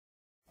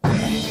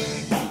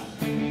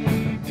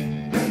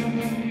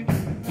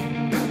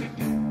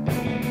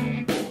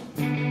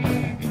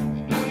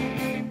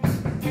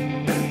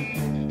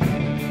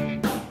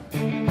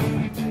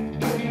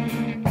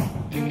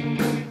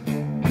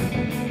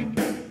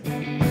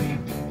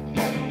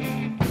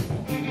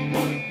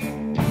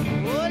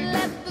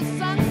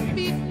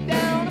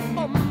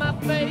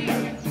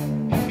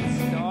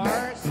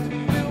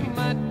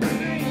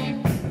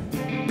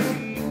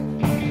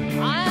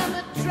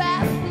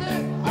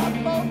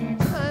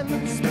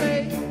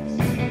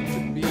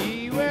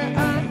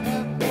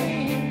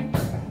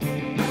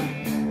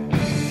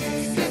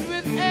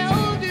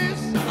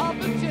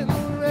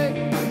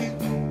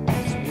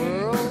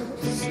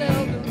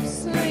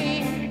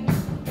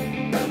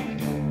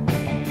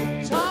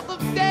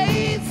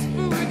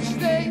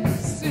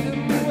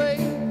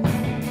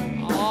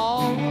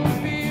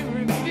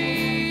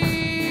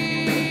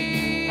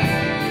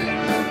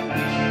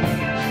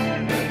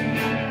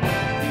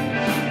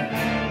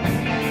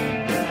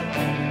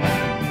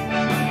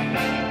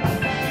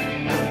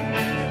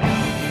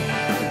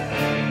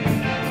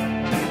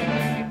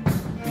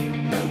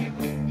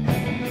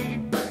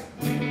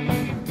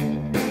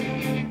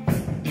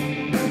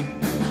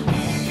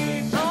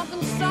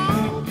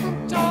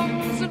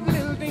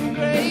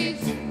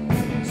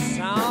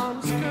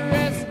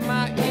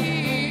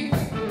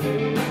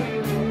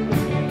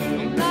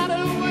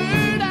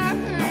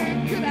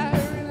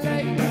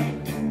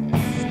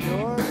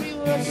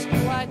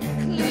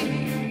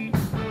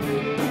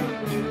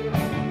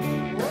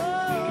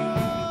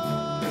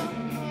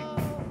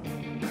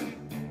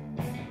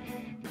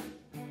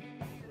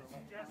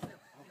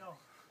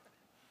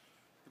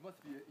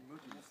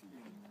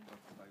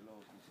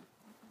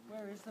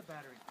Where is the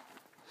battery?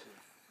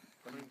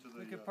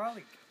 We could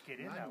probably get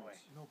in that way.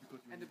 No, because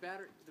and the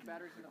battery's in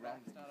the back,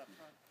 it's not up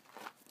front.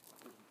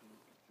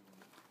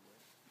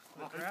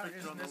 Well, ground,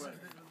 isn't this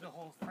the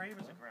whole frame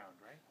is a ground,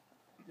 right?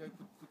 Yeah,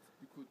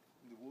 you could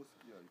in the walls.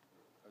 Yeah,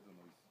 I don't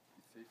know.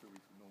 It's safer if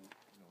you know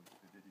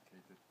the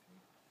dedicated thing.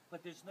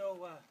 But there's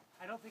no.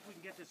 I don't think we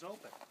can get this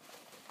open.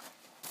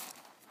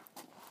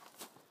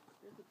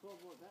 There's the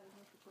 12-volt. That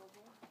isn't the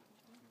 12-volt.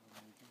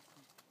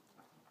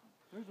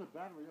 There's a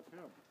battery up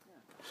here.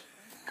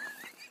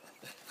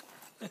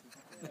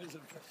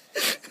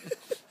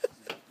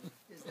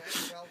 Is that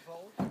 12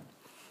 volt?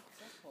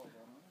 That's 12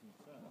 volt.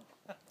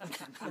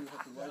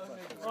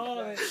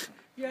 Oh,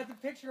 you had the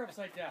picture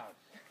upside down.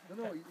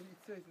 No, it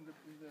says in the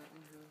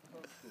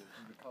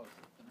console.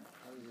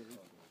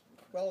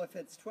 Well, if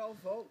it's 12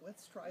 volt,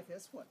 let's try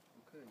this one.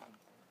 Okay.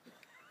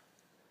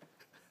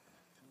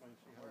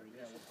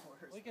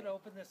 We can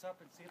open this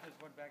up and see if there's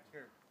one back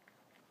here.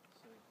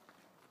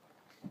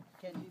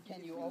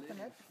 Can you open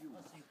it?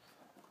 Let's see.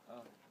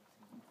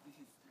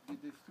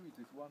 There's two.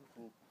 There's one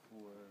for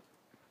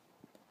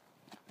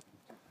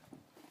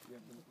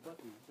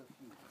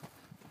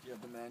You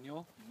have the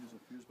manual? You use a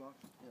fuse box?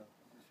 Yeah.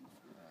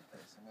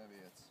 Okay, so maybe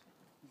it's...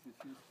 This is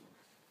fuse box.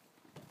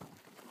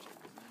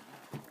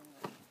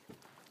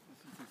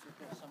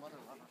 There's some other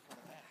lever for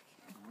the back.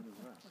 What is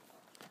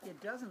that? It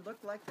doesn't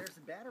look like there's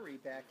a battery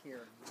back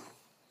here.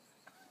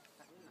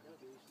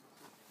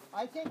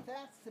 I think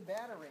that's the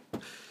battery.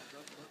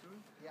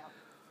 Yeah.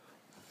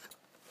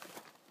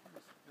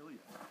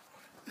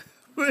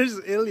 Where's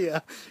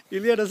Ilya?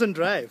 Ilya doesn't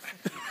drive.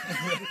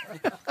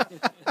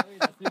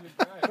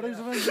 But he's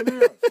an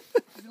engineer.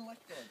 He didn't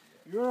like that.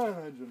 You're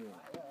an engineer.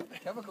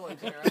 Chemical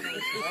engineer.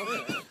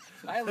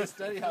 I only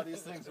study how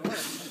these things work in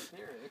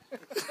theory.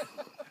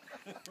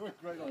 You're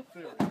great on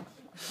theory.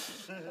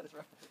 That's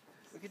right.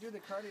 We could do the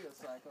cardio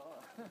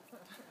cycle.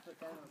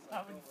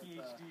 How many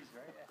PhDs,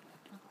 right?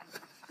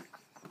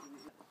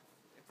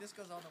 If this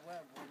goes on the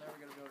web, we're never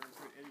going to be able to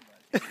recruit anybody.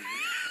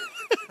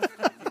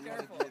 Be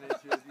careful.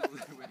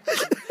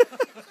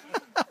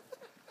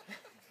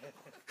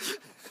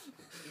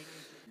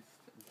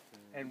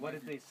 And what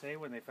did they say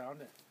when they found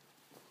it?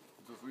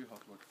 It was really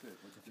hard to access.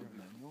 What's your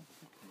manual?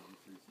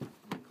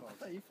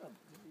 You found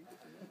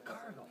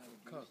cargo.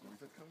 Cargo. Is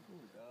that cargo?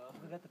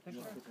 We got the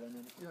picture?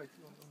 Yeah, it's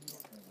on.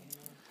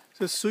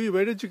 So, Sui,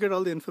 where did you get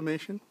all the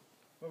information?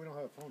 Well, we don't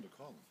have a phone to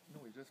call him.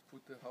 No, we just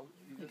put the how.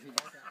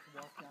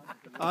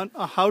 On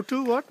how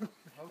to what?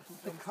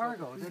 The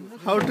cargo.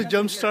 How to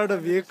jumpstart a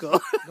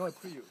vehicle? No, a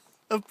Prius.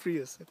 A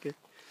Prius, okay.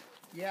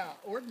 Yeah,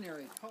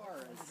 ordinary car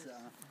is...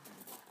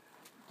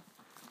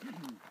 Did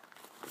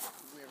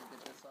we ever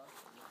get this off?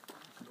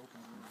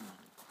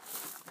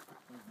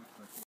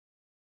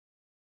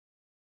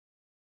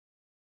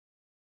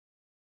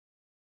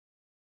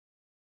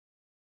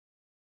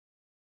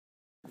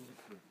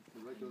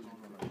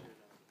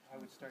 I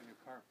would start your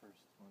car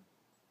first. Or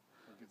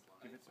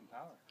give it some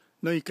power.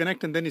 No, you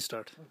connect and then you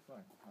start. Oh,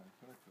 fine.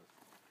 Connect us.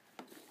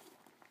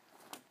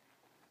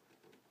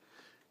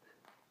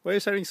 Why are you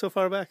starting so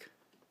far back?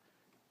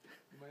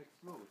 You might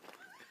explode.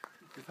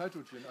 It's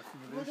hydrogen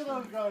accumulation. Look at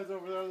those guys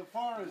over there in the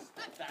forest.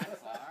 That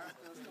far?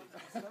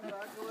 Step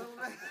back a little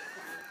bit.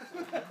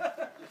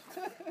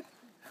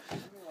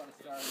 You want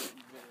to start a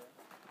video.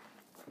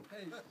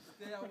 Hey,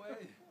 stay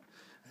away.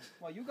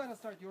 Well, you gotta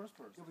start yours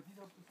first. Yeah, but he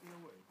has to stay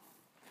away.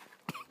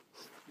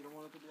 You don't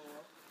want it to blow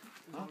up?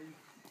 Huh?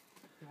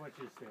 He wants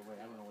you to stay away.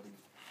 I don't know what he's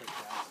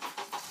out.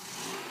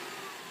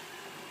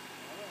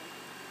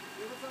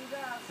 Give it some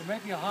gas. There might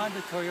be a Honda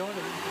Toyota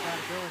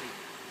compatibility.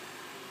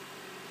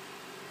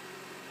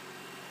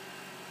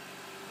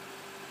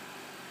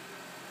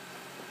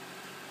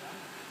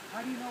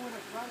 How do you know when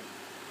it's running?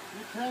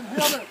 You can't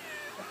hit it.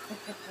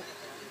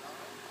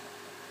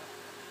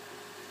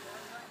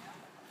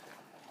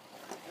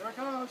 Here it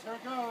goes, here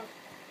it goes.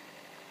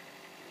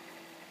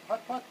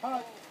 Putt, putt,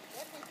 putt.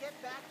 Let me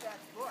get back that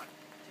book,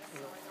 just so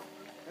I don't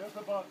lose it. Here's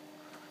the book.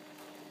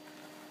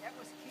 That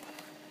was key.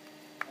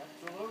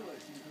 Absolutely.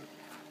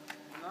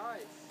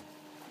 Nice.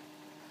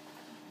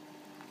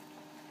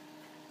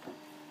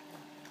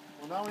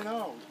 Well, now we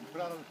know. We can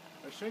put on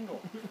a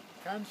shingle.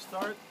 Can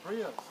start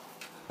Prius.